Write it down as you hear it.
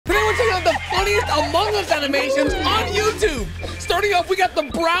Among Us animations on YouTube. Starting off, we got the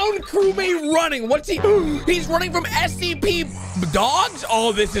brown crewmate running. What's he? He's running from SCP dogs.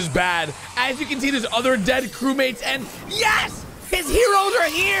 Oh, this is bad. As you can see, there's other dead crewmates, and yes, his heroes are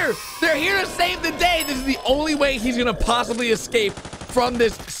here. They're here to save the day. This is the only way he's gonna possibly escape from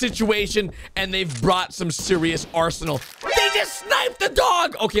this situation, and they've brought some serious arsenal. They just sniped the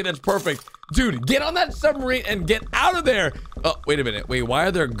dog. Okay, that's perfect. Dude, get on that submarine and get out of there. Oh, wait a minute. Wait, why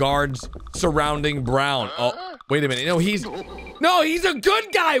are there guards surrounding Brown? Oh, wait a minute. No, he's a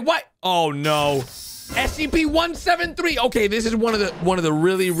good guy. What? Oh no. SCP-173. Okay, this is one of the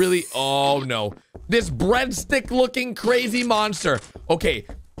really, oh no. This breadstick looking crazy monster. Okay,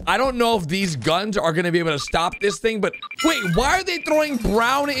 I don't know if these guns are gonna be able to stop this thing, but wait, why are they throwing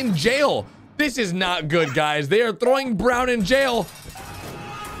Brown in jail? This is not good, guys. They are throwing Brown in jail.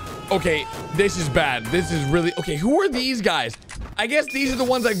 Okay, this is bad. This is really, okay, who are these guys? I guess these are the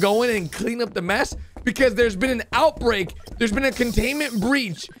ones that go in and clean up the mess because there's been an outbreak. There's been a containment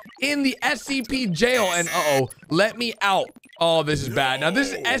breach in the SCP jail, and uh-oh, let me out. Oh, this is bad. Now,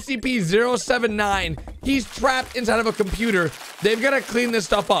 this is SCP-079. He's trapped inside of a computer. They've got to clean this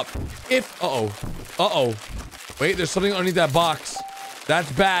stuff up. Uh-oh. Wait, there's something underneath that box.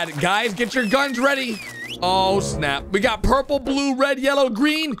 That's bad. Guys, get your guns ready. Oh, snap. We got purple, blue, red, yellow,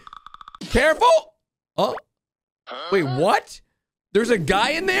 green. Careful. Oh, wait, what? There's a guy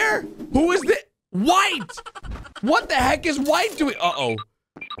in there? Who is this? White. What the heck is White doing? Uh-oh.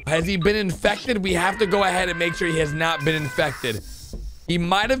 Has he been infected? We have to go ahead and make sure he has not been infected. He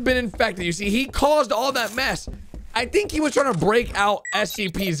might have been infected. You see, he caused all that mess. I think he was trying to break out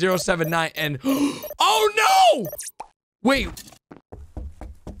SCP-079 and... Oh, no! Wait,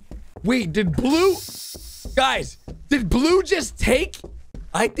 did Blue... Guys, did Blue just take...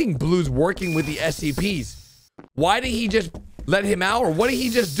 I think Blue's working with the SCPs. Why did he just let him out, or what did he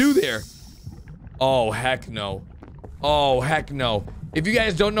just do there? Oh, heck no. Oh, heck no. If you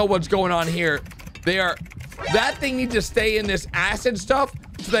guys don't know what's going on here, that thing needs to stay in this acid stuff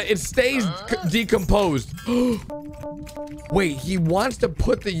so that it stays decomposed. Wait, he wants to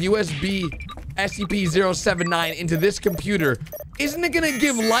put the USB SCP-079 into this computer. Isn't it gonna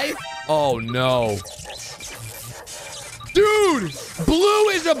give life? Oh, no. Dude, Blue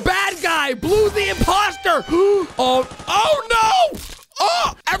is a bad guy. Blue's the imposter. Oh no.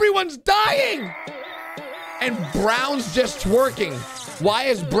 Oh, everyone's dying. And Brown's just twerking. Why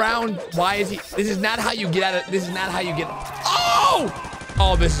is he? This is not how you get out of, this is not how you get.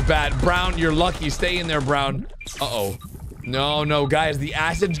 Oh, this is bad. Brown, you're lucky. Stay in there, Brown. Uh-oh. No, guys, the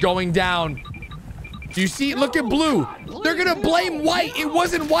acid's going down. Do you see? Look at Blue. They're gonna blame White. It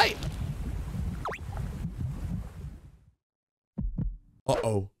wasn't White.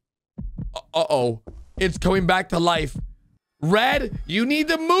 Uh-oh. It's coming back to life. Red, you need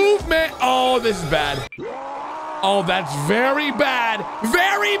the movement. Oh, this is bad. Oh, that's very bad.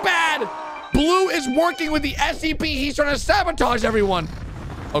 Very bad. Blue is working with the SCP. He's trying to sabotage everyone.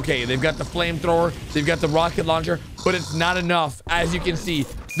 Okay, they've got the flamethrower. They've got the rocket launcher, but it's not enough. As you can see,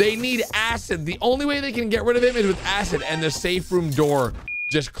 they need acid. The only way they can get rid of him is with acid, and the safe room door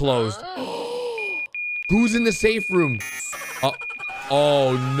just closed. Who's in the safe room?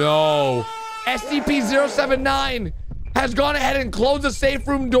 Oh no. SCP-079 has gone ahead and closed the safe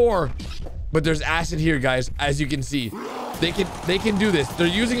room door. But there's acid here, guys, as you can see. They can do this. They're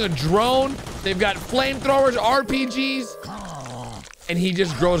using a drone. They've got flamethrowers, RPGs, and he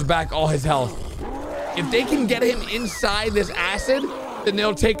just grows back all his health. If they can get him inside this acid, then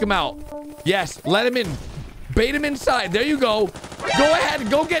they'll take him out. Yes, let him in. Bait him inside. There you go. Go ahead.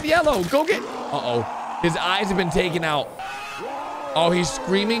 Go get yellow. Go get... Uh-oh. His eyes have been taken out. Oh, he's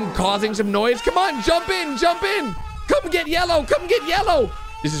screaming, causing some noise. Come on, jump in, jump in. Come get yellow, come get yellow.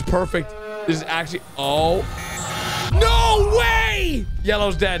 This is perfect. This is actually, oh. No way!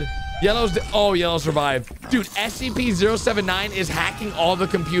 Yellow's dead. Yellow's dead. Oh, Yellow survived. Dude, SCP-079 is hacking all the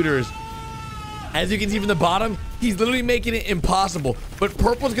computers. As you can see from the bottom, he's literally making it impossible. But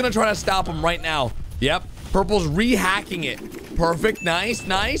Purple's gonna try to stop him right now. Yep, Purple's re-hacking it. Perfect, nice,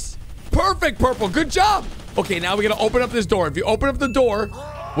 nice. Perfect, Purple, good job. Okay, now we gotta open up this door. If you open up the door...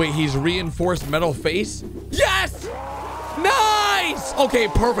 Wait, he's reinforced metal face? Yes! Nice! Okay,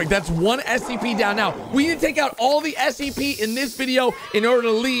 perfect. That's one SCP down now. We need to take out all the SCP in this video in order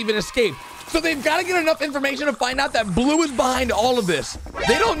to leave and escape. So they've got to get enough information to find out that Blue is behind all of this.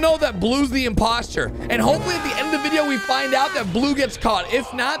 They don't know that Blue's the imposter. And hopefully at the end of the video, we find out that Blue gets caught.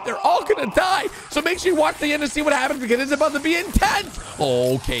 If not, they're all gonna die. So make sure you watch the end to see what happens because it's about to be intense.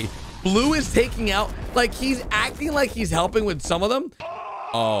 Okay. Blue is taking out, like he's acting like he's helping with some of them.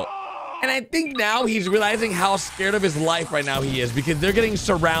 Oh, And I think now he's realizing how scared of his life right now he is because they're getting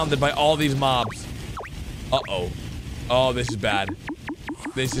surrounded by all these mobs. Uh-oh. Oh, this is bad.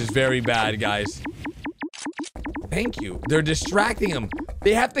 This is very bad, guys. Thank you. They're distracting him.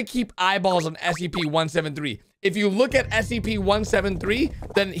 They have to keep eyeballs on SCP-173. If you look at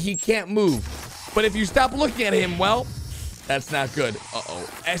SCP-173, then he can't move. But if you stop looking at him, well, that's not good. Uh-oh.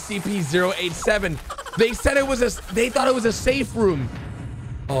 SCP-087. They said it was they thought it was a safe room.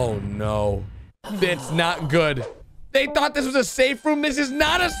 Oh, no. That's not good. They thought this was a safe room. This is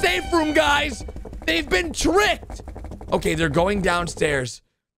not a safe room, guys. They've been tricked. Okay, they're going downstairs.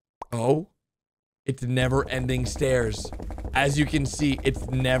 Oh, it's never-ending stairs. As you can see, it's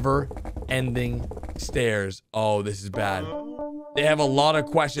never-ending stairs. Oh, this is bad. They have a lot of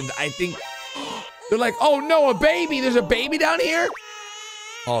questions. I think they're like, oh no, a baby. There's a baby down here?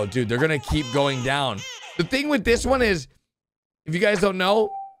 Oh, dude, they're gonna keep going down. The thing with this one is, if you guys don't know,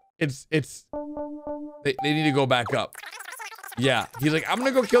 they need to go back up. Yeah, he's like, I'm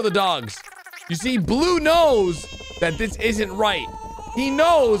gonna go kill the dogs. You see, Blue knows that this isn't right. He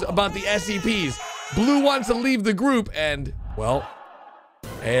knows about the SCPs. Blue wants to leave the group and, well,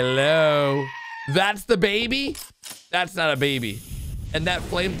 hello. That's the baby? That's not a baby. And that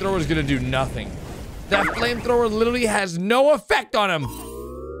flamethrower is gonna do nothing. That flamethrower literally has no effect on him.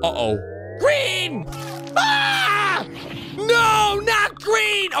 Uh-oh. Green! Ah! No, not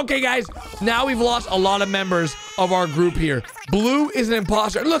green! Okay, guys, now we've lost a lot of members of our group here. Blue is an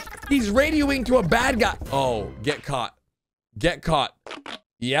imposter. Look, he's radioing to a bad guy. Oh, get caught. Get caught.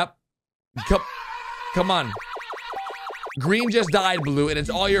 Yep. Come on. Green just died, Blue, and it's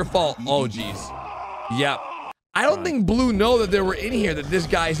all your fault. Oh, jeez. Yep. I don't think Blue know that they were in here, that this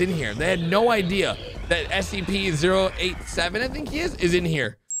guy's in here. They had no idea that SCP-087, I think he is in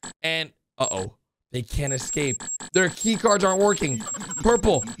here. And, uh-oh. They can't escape. Their key cards aren't working.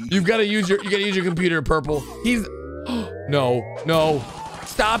 Purple, you gotta use your computer, Purple. He's, no.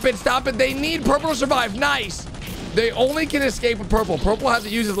 Stop it. They need Purple to survive. Nice. They only can escape with Purple. Purple has to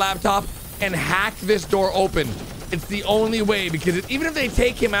use his laptop and hack this door open. It's the only way because even if they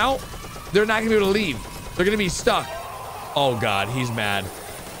take him out, they're not gonna be able to leave. They're gonna be stuck. Oh God, he's mad.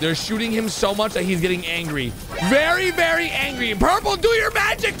 They're shooting him so much that he's getting angry. Very, very angry. Purple, do your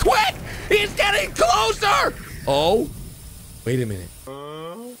magic quick! He's getting closer! Oh, wait a minute.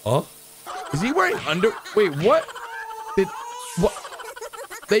 Oh, is he wearing wait, what? What?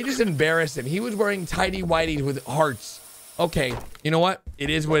 They just embarrassed him. He was wearing tidy whities with hearts. Okay, you know what? It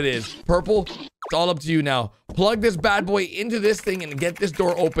is what it is. Purple, it's all up to you now. Plug this bad boy into this thing and get this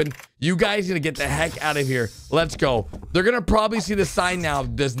door open. You guys need to get the heck out of here. Let's go. They're gonna probably see the sign now.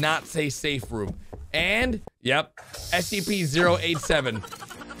 Does not say safe room. And, yep, SCP-087.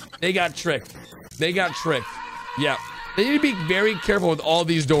 They got tricked. Yep. They need to be very careful with all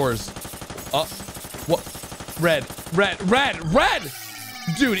these doors. What? Red.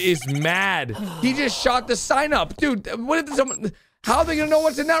 Dude is mad. He just shot the sign up. Dude, what if someone, how are they gonna know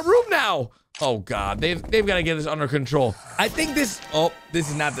what's in that room now? Oh God, they've got to get this under control. I think this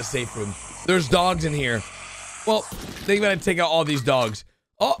is not the safe room. There's dogs in here. Well, they gotta take out all these dogs.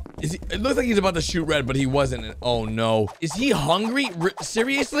 Oh, it looks like he's about to shoot Red, but he wasn't. Oh no. Is he hungry?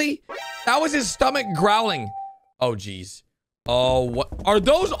 Seriously? That was his stomach growling. Oh geez. Oh, what? Are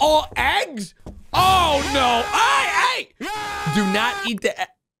those all eggs? Oh no. Hey! Do not eat the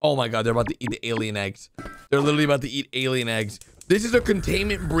oh my God, they're about to eat the alien eggs. They're literally about to eat alien eggs. This is a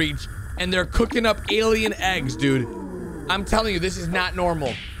containment breach and they're cooking up alien eggs, dude. I'm telling you, this is not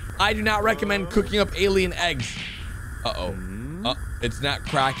normal. I do not recommend cooking up alien eggs. Uh-oh. It's not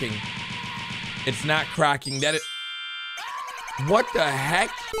cracking. It's not cracking. What the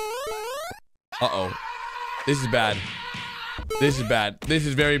heck? Uh-oh. This is bad. This is bad. This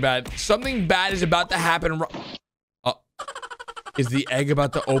is very bad. Something bad is about to happen. Is the egg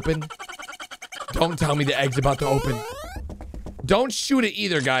about to open? Don't tell me the egg's about to open. Don't shoot it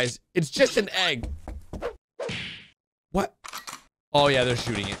either, guys. It's just an egg. What? Oh, yeah, they're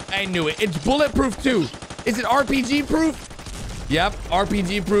shooting it. I knew it. It's bulletproof, too. Is it RPG proof? Yep,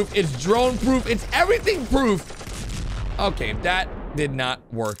 RPG proof. It's drone proof. It's everything proof. Okay, that did not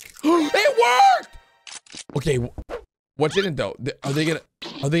work. It worked! Okay, what's in it, though? Are they gonna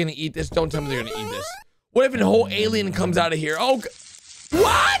eat this? Don't tell me they're gonna eat this. What if a whole alien comes out of here? Oh,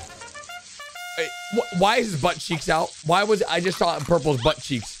 what? Wait, why is his butt cheeks out? I just saw Purple's butt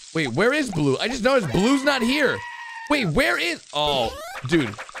cheeks. Wait, where is Blue? I just noticed Blue's not here. Wait, where is? Oh,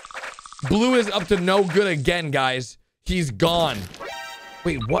 dude. Blue is up to no good again, guys. He's gone.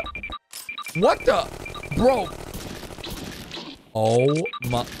 Wait, what? What the? Bro.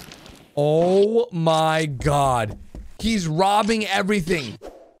 Oh my God. He's robbing everything.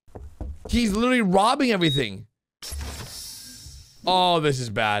 He's literally robbing everything. Oh, this is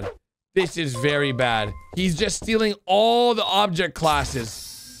bad. This is very bad. He's just stealing all the object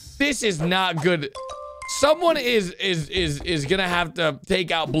classes. This is not good. Someone is gonna have to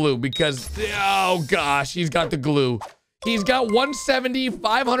take out Blue because, oh gosh, he's got the glue. He's got 170,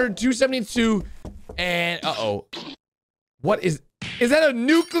 500, 272, and uh-oh. What is that a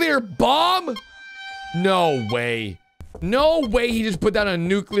nuclear bomb? No way. No way he just put down a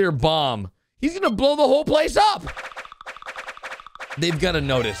nuclear bomb. He's gonna blow the whole place up. They've got to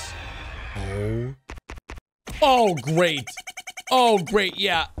notice. Oh, great. Oh, great.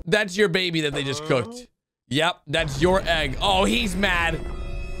 Yeah, that's your baby that they just cooked. Yep, that's your egg. Oh, he's mad.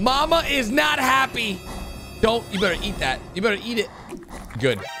 Mama is not happy. You better eat that. You better eat it.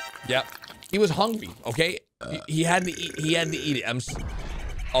 Good. Yep. He was hungry, okay? He had to eat. He had to eat it.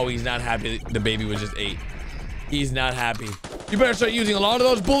 Oh, he's not happy. The baby was just ate. He's not happy. You better start using a lot of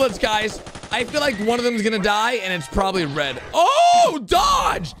those bullets, guys. I feel like one of them is gonna die, and it's probably red. Oh,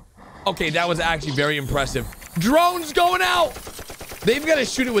 dodged! Okay, that was actually very impressive. Drones going out! They've got to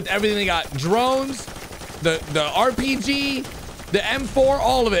shoot it with everything they got. Drones, the RPG, the M4,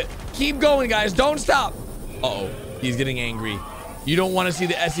 all of it. Keep going, guys. Don't stop. Uh-oh. He's getting angry. You don't want to see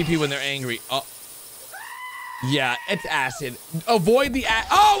the SCP when they're angry. Oh. Yeah, it's acid. Avoid the acid.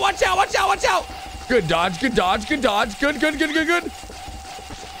 Oh, watch out, watch out, watch out! Good dodge, good dodge, good dodge. Good, good, good, good, good.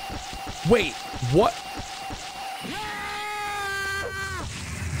 Wait, what?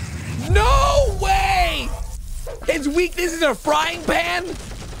 No way! His weakness is a frying pan?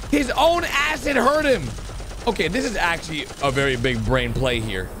 His own acid hurt him. Okay, this is actually a very big brain play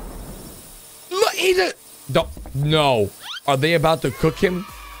here. Look, no. Are they about to cook him?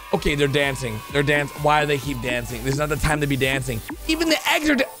 Okay, they're dancing. They're dancing. Why do they keep dancing? This is not the time to be dancing. Even the eggs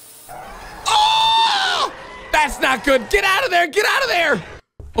are oh! That's not good. Get out of there. Get out of there.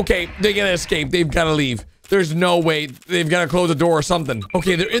 Okay, they gotta escape. They've got to leave. There's no way. They've got to close the door or something.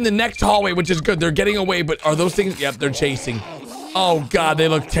 Okay, they're in the next hallway, which is good. They're getting away, but are those things? Yep, they're chasing. Oh, God, they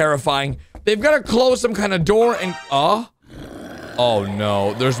look terrifying. They've got to close some kind of door and... Oh,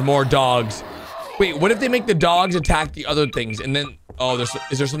 no. There's more dogs. Wait, what if they make the dogs attack the other things and then... Oh,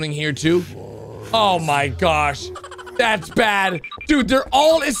 is there something here, too? Oh, my gosh. That's bad. Dude, they're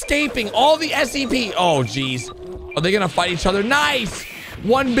all escaping. All the SCP. Oh, jeez. Are they going to fight each other? Nice.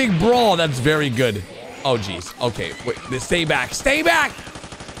 One big brawl. That's very good. Oh, jeez. Okay, wait. Stay back. Stay back.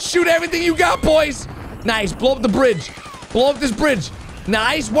 Shoot everything you got, boys. Nice. Blow up the bridge. Blow up this bridge.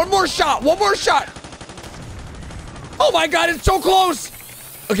 Nice. One more shot. One more shot. Oh, my God. It's so close.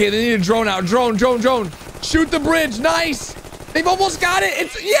 Okay, they need a drone out. Drone, drone, drone. Shoot the bridge. Nice. They've almost got it.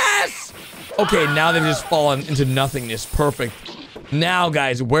 It's... Yes. Okay, now they've just fallen into nothingness. Perfect. Now,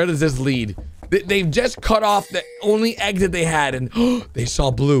 guys, where does this lead? They've just cut off the only exit they had, and they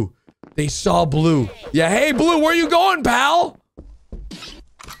saw Blue. They saw Blue. Yeah, hey, Blue, where you going, pal?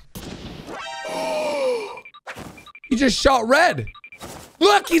 He just shot Red.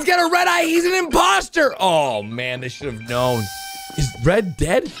 Look, he's got a red eye. He's an imposter. Oh, man, they should have known. Is Red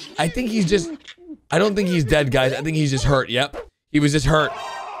dead? I think he's just... I don't think he's dead, guys. I think he's just hurt. Yep. He was just hurt.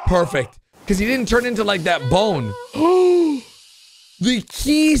 Perfect. Because he didn't turn into, like, that bone. The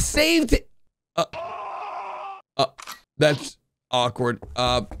key saved it. That's awkward.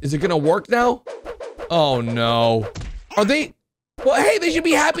 Is it gonna work now? Oh, no. Are they... Well, hey, they should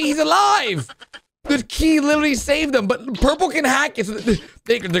be happy he's alive. The key literally saved them, but Purple can hack it. So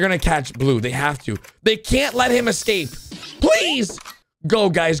they're gonna catch Blue. They have to. They can't let him escape. Please! Go,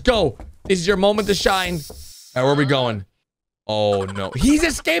 guys, go. This is your moment to shine. All right, where are we going? Oh, no. He's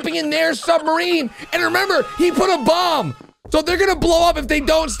escaping in their submarine. And remember, he put a bomb. So they're gonna blow up if they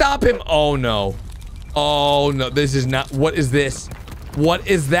don't stop him. Oh, no. Oh, no. This is not... What is this? What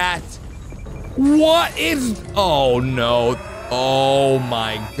is that? What is... Oh, no. Oh,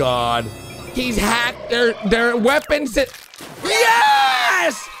 my God. He's hacked their weapons.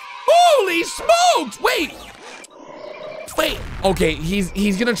 Yes! Holy smokes! Wait. Wait. Okay,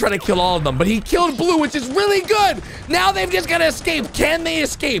 he's gonna try to kill all of them, but he killed Blue, which is really good. Now they've just gotta escape. Can they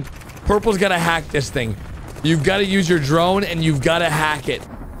escape? Purple's gotta hack this thing. You've got to use your drone and you've got to hack it.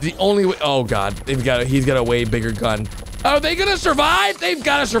 The only way... Oh, God. He's got a way bigger gun. Are they gonna survive? They've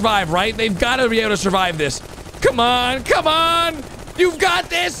got to survive, right? They've got to be able to survive this. Come on. Come on. You've got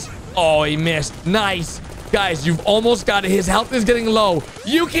this. Oh, he missed. Nice. Guys, you've almost got it. His health is getting low.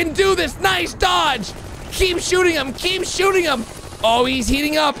 You can do this. Nice dodge. Keep shooting him. Keep shooting him. Oh, he's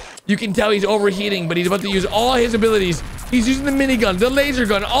heating up. You can tell he's overheating, but he's about to use all his abilities. He's using the minigun, the laser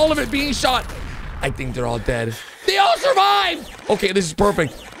gun, all of it being shot. I think they're all dead. They all survived. Okay, this is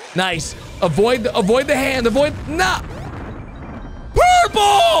perfect. Nice. Avoid the hand. Avoid... Nah.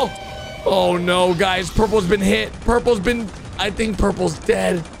 Purple! Oh no, guys. Purple's been hit. I think Purple's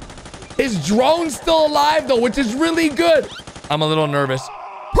dead. His drone's still alive though, which is really good. I'm a little nervous.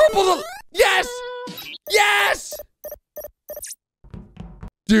 Yes! Yes!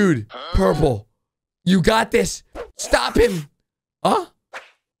 Dude, Purple, you got this. Stop him. Huh?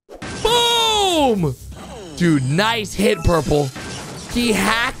 Boom! Dude, nice hit, Purple. He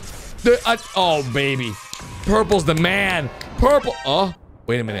hacked the... oh, baby. Purple's the man. Purple... oh,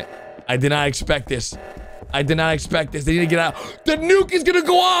 wait a minute. I did not expect this. They need to get out. The nuke is gonna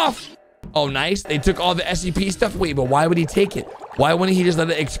go off. Oh, nice. They took all the SCP stuff. Wait, but why would he take it? Why wouldn't he just let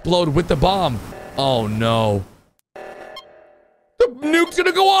it explode with the bomb? Oh, no. The nuke's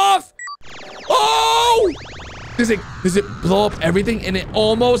gonna go off. Oh! Does it blow up everything? And it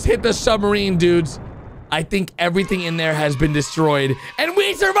almost hit the submarine, dudes. I think everything in there has been destroyed. And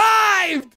we survived!